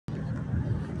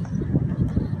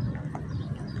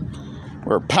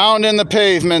We're pounding the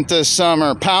pavement this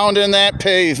summer, pounding that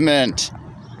pavement.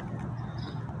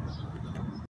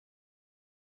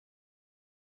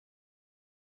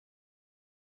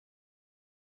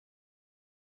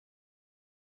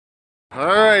 All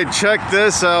right, check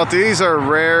this out. These are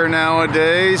rare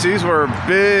nowadays. These were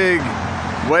big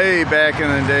way back in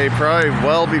the day, probably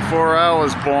well before I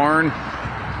was born.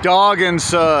 Dog and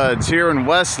Suds here in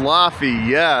West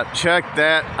Lafayette. Check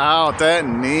that out, that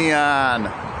neon.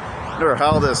 Wonder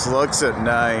how this looks at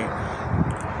night.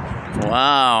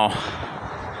 Wow.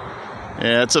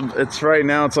 Yeah, it's right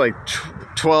now it's like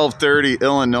 12:30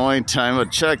 Illinois time,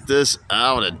 but check this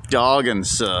out, a Dog and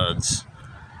Suds.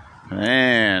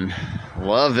 Man,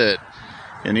 love it.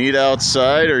 You can eat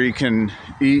outside or you can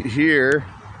eat here.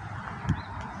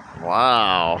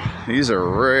 Wow, these are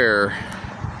rare.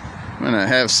 I'm gonna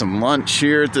have some lunch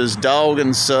here at this Dog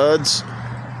and Suds.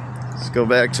 Let's go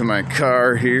back to my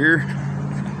car here.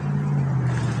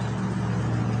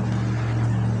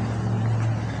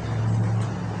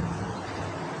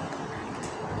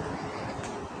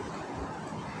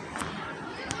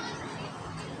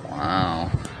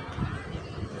 Wow.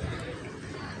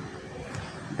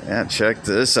 Yeah, check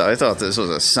this out. I thought this was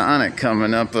a Sonic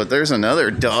coming up, but there's another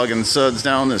Dog and Suds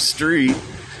down the street.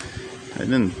 I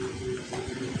didn't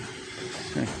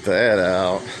check that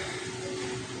out.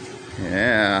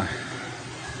 Yeah.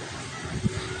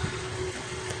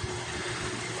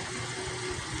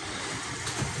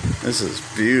 This is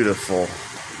beautiful.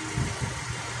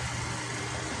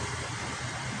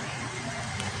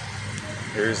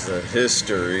 Here's the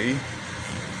history.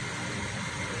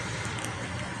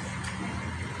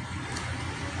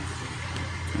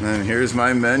 And then here's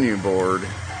my menu board.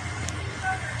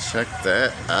 Check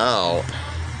that out.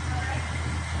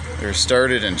 They're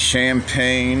started in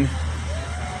Champaign.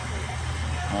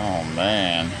 Oh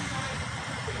man.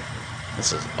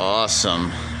 This is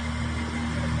awesome.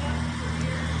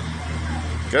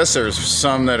 Guess there's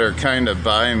some that are kind of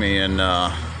by me in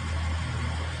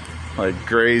like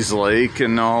Gray's Lake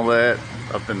and all that.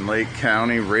 Up in Lake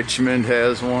County. Richmond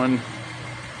has one.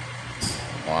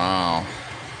 Wow.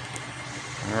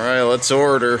 Alright, let's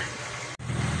order.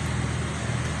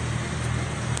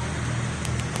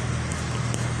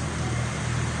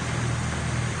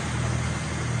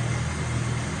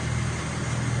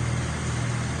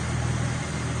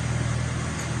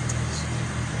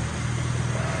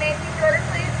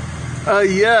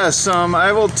 Yes,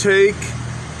 I will take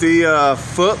the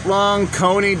foot-long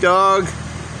Coney dog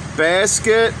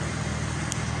basket,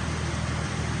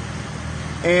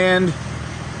 and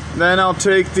then I'll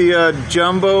take the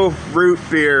jumbo root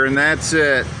beer, and that's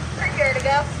it. For here to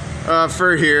go?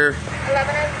 For here.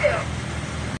 11:02.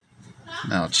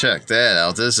 Now check that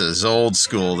out. This is old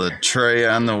school. The tray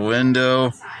on the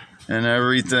window and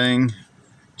everything.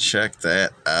 Check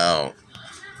that out.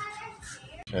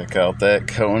 Check out that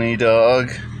Coney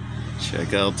dog.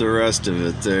 Check out the rest of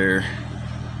it there.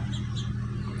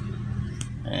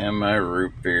 And my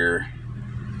root beer.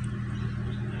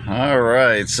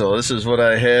 Alright, so this is what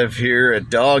I have here at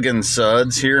Dog and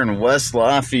Suds here in West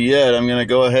Lafayette. I'm going to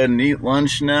go ahead and eat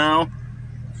lunch now.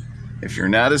 If you're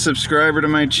not a subscriber to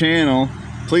my channel,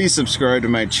 please subscribe to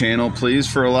my channel, please,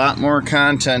 for a lot more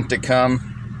content to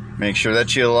come. Make sure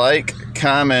that you like,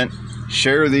 comment,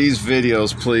 share these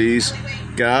videos, please.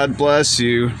 God bless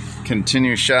you.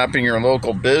 Continue shopping your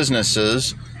local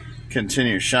businesses.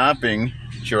 Continue shopping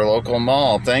at your local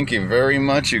mall. Thank you very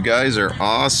much. You guys are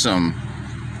awesome.